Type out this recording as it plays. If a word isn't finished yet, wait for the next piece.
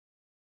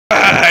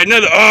right,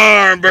 another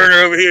arm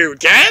burner over here with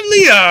Cat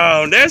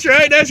Leon. That's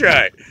right, that's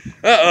right.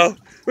 Uh-oh.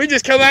 We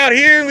just come out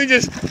here and we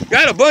just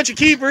got a bunch of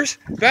keepers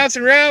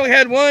bouncing around. We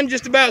had one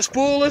just about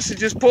spool us. It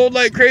just pulled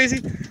like crazy.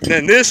 And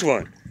then this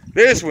one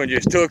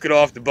just took it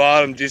off the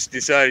bottom, just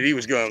decided he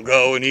was going to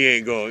go, and he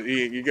ain't going,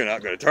 you're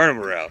not going to turn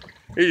him around.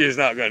 He's just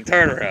not going to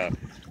turn around.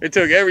 It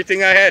took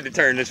everything I had to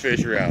turn this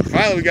fish around.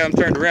 Finally, we got him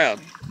turned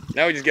around.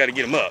 Now we just got to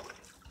get him up.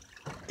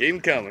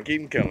 Keep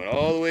him coming,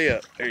 all the way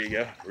up. There you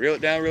go. Reel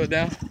it down.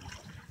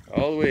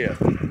 All the way up.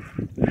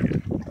 There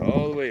you go.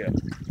 All the way up.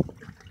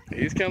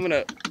 He's coming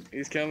up.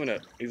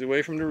 He's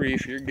away from the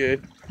reef. You're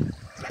good.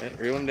 Yeah,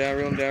 reel him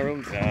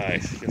down.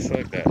 Nice. Just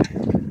like that.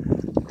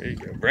 There you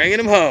go. Bringing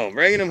him home.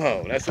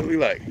 That's what we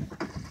like.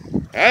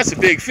 That's a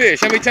big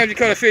fish. How many times you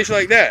caught a fish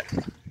like that?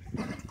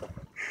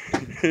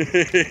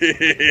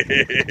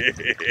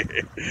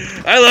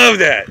 I love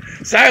that.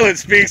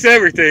 Silence speaks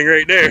everything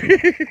right there.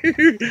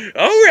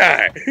 All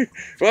right.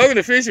 Welcome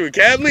to Fishing with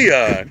Cat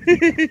Leon.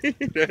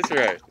 That's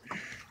right.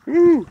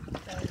 Woo.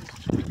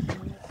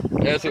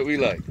 That's what we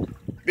like.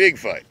 Big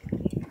fight.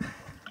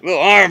 Little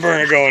arm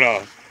burner going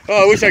on.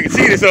 Oh, I wish I could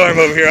see this arm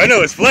over here. I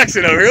know it's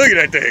flexing over here. Look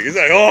at that thing. It's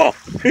like, oh.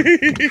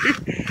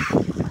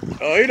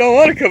 Oh, he don't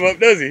want to come up,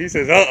 does he? He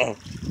says, uh-oh.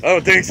 I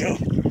don't think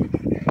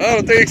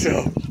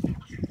so.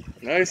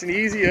 Nice and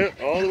easy up,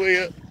 all the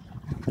way up.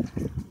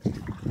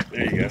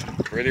 There you go.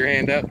 Further your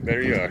hand out, the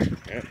better you are.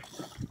 Yep.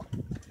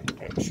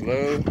 Up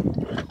slow.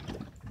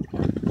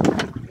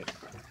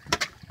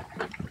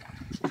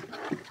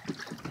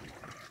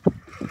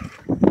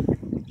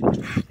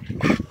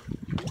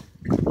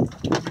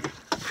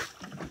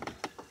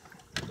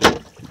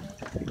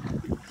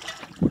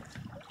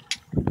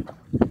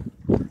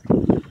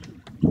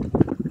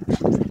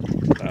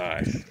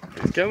 Nice.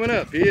 He's coming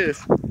up, he is.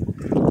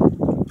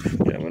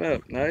 Coming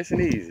up, nice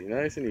and easy.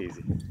 I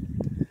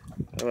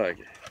like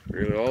it.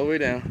 Reel it all the way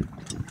down.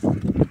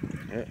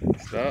 Yep.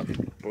 Stop.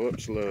 Pull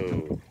up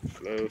slow.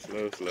 Slow.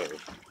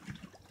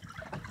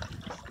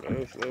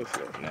 Nice.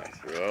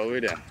 Reel all the way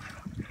down.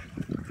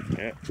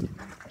 Yep.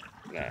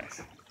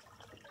 Nice.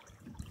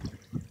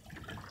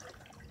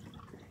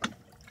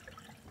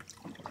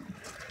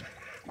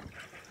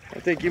 I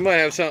think you might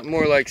have something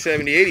more like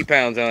 70, 80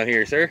 pounds on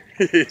here, sir.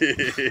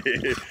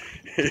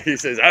 He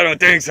says, I don't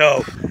think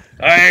so.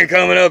 I ain't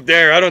coming up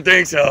there. I don't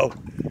think so.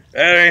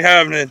 That ain't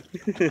happening.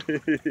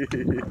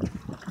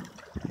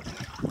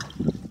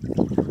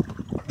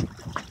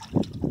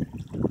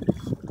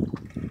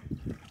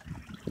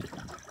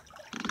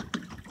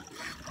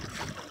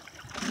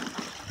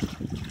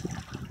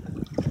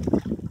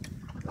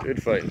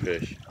 Good fighting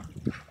fish.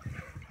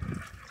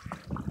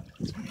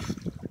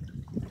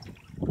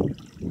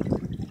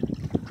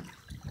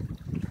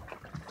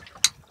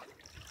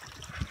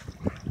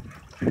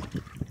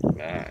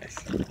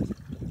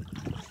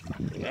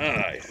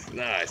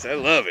 Nice. I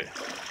love it.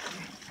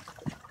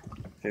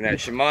 And that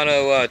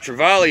Shimano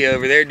Trevally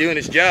over there doing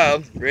its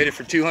job, ready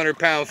for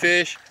 200-pound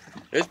fish.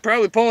 It's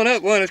probably pulling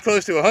up one that's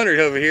close to 100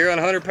 over here on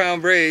a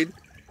 100-pound braid.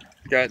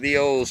 Got the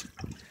old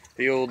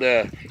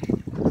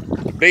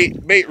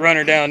bait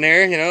runner down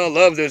there. You know, I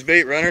love those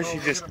bait runners.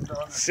 You just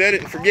set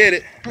it and forget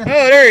it. Oh,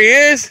 there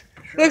he is.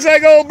 Looks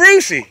like old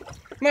Brucey.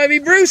 Might be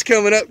Bruce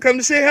coming up, come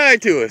to say hi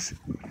to us.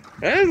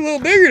 That's a little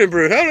bigger than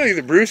Bruce. I don't know,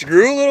 either Bruce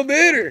grew a little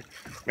bit, or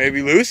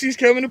maybe Lucy's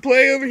coming to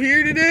play over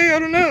here today. I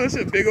don't know. It's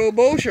a big old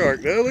bull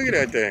shark, though. Look at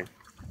that thing.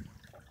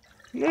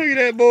 Look at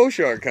that bull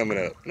shark coming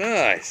up.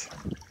 Nice.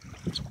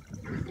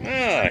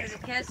 Nice. To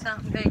catch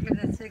something bigger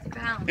than 6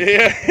 pounds.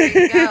 Yeah. There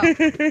you go.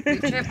 You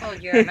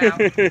tripled your amount.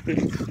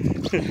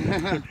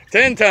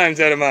 10 times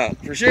that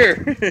amount, for sure.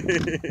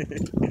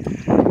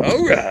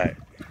 All right.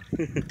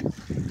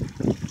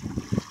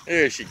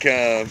 There she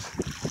comes.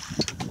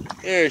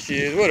 There she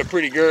is. What a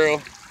pretty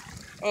girl.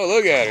 Oh,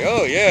 look at her.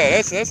 Oh,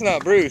 yeah, that's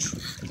not Bruce.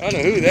 I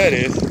don't know who that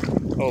is.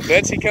 Oh,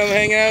 Betsy come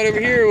hang out over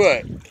here or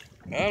what?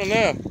 I don't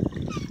know.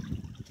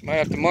 Might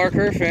have to mark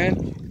her,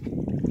 Finn.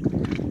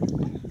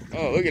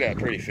 Oh, look at that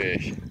pretty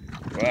fish.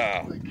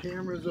 Wow. The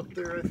camera's up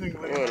there, I think.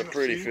 What a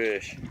pretty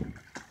fish.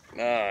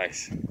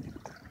 Nice.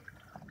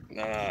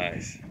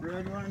 Nice.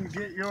 Red one,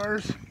 get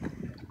yours.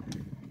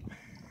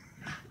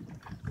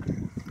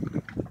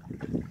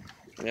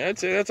 Yeah,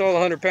 that's all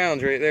 100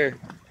 pounds right there.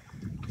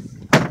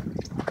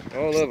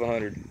 All of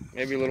 100.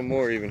 Maybe a little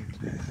more even.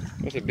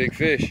 That's a big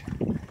fish.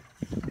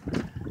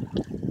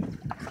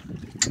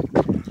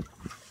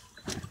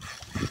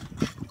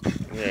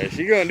 Yeah,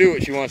 she's gonna do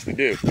what she wants to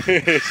do.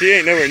 She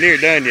ain't nowhere near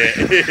done yet.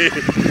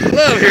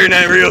 Love hearing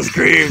that reel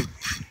scream.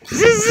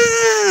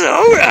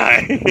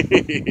 Alright.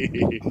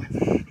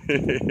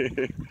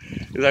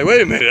 He's like,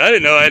 wait a minute, I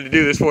didn't know I had to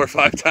do this 4 or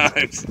 5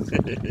 times.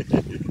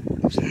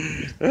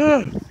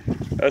 Oh,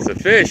 that's a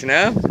fish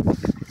now.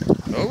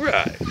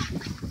 Alright.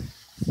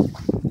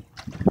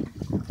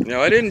 You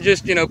know, I didn't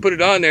just, put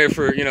it on there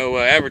for,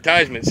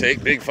 advertisement's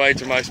sake. Big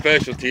fights are my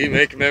specialty.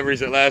 Making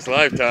memories that last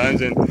lifetimes.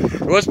 And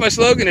what's my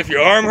slogan? If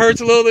your arm hurts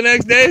a little the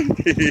next day,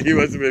 you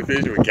must have been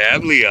fishing with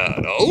Cat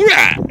Leon. All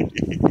right.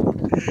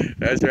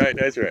 That's right.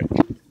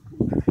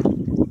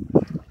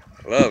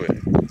 Love it.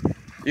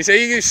 You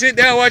say you can sit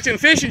down watching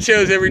fishing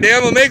shows every day.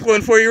 I'm gonna make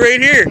one for you right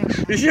here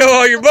to show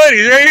all your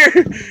buddies right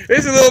here.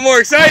 It's a little more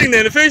exciting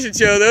than a fishing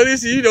show though.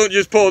 This you don't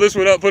just pull this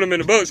one up, put them in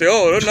the boat, say,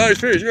 "Oh, that's a nice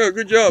fish. Yeah,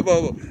 good job,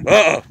 blah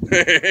blah."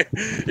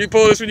 You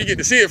pull this one, you get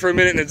to see it for a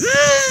minute, and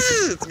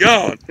it's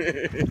gone.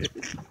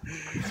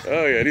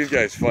 Oh yeah, these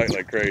guys fight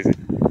like crazy.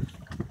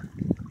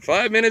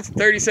 5 minutes and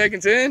 30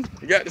 seconds in.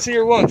 You got to see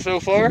her once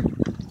so far.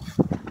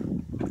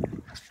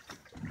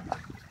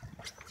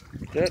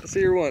 Got to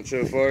see her once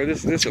so far.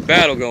 This is a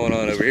battle going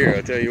on over here,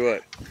 I'll tell you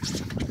what.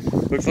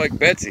 Looks like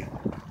Betsy.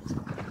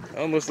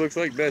 Almost looks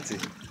like Betsy.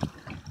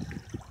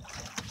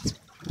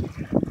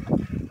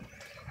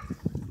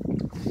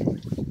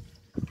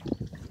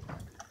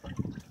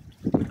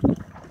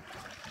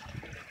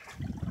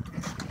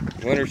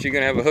 Wonder if she's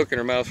gonna have a hook in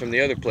her mouth from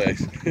the other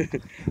place.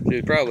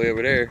 She's probably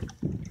over there.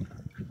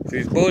 So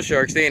these bull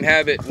sharks, they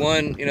inhabit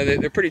one, you know,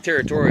 they're pretty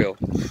territorial.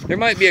 There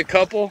might be a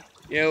couple,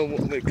 you know,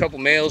 a couple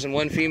males and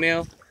one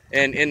female,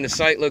 and in the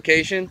site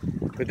location,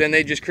 but then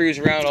they just cruise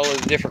around all of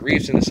the different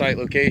reefs in the site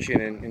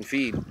location and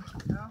feed.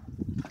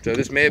 So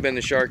this may have been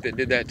the shark that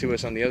did that to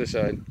us on the other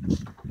side.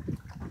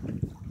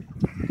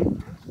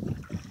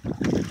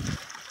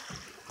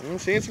 I'm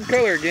seeing some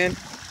color again.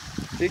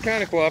 She's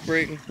kind of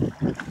cooperating.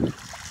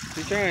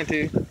 She's trying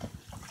to.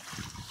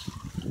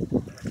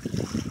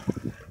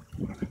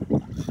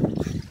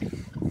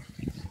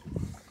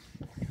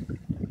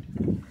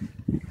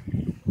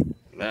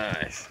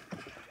 Nice.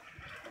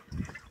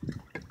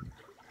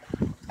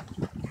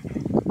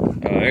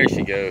 Oh, there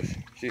she goes.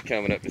 She's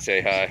coming up to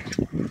say hi.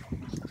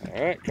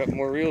 All right, couple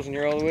more reels and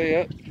you're all the way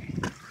up.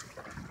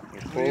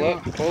 Pull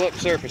up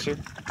surfacer.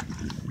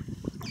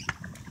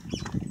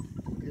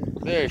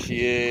 There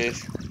she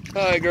is.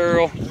 Hi,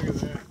 girl.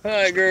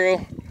 Hi,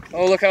 girl.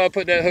 Oh, look how I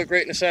put that hook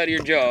right in the side of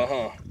your jaw,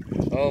 huh?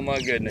 Oh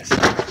my goodness.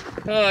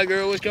 Hi,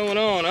 girl. What's going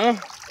on, huh?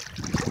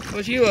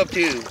 What's you up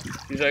to?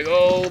 She's like,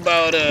 oh,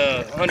 about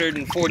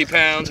 140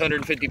 pounds,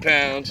 150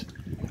 pounds.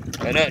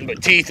 Nothing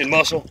but teeth and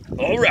muscle.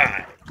 All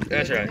right.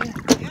 That's right.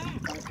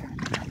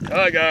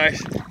 Hi,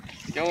 guys.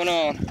 What's going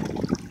on?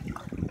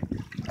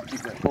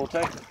 Keep that pull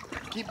tight.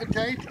 Keep it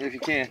tight. If you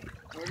can.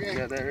 Okay. You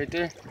got that right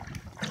there?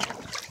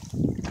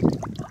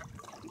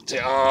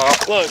 Oh,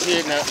 look, she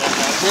didn't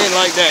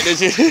like that, did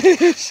she?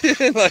 She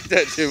didn't like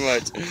that too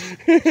much.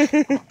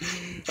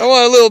 I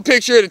want a little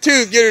picture of the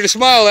tooth, get her to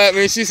smile at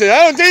me. She said,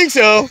 I don't think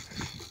so.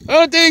 I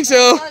don't think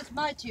so. That's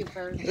my tooth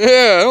first.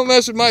 Yeah, don't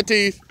mess with my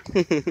teeth.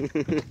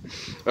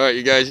 All right,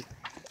 you guys,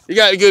 you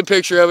got a good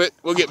picture of it.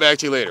 We'll get back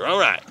to you later. All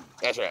right,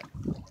 that's right.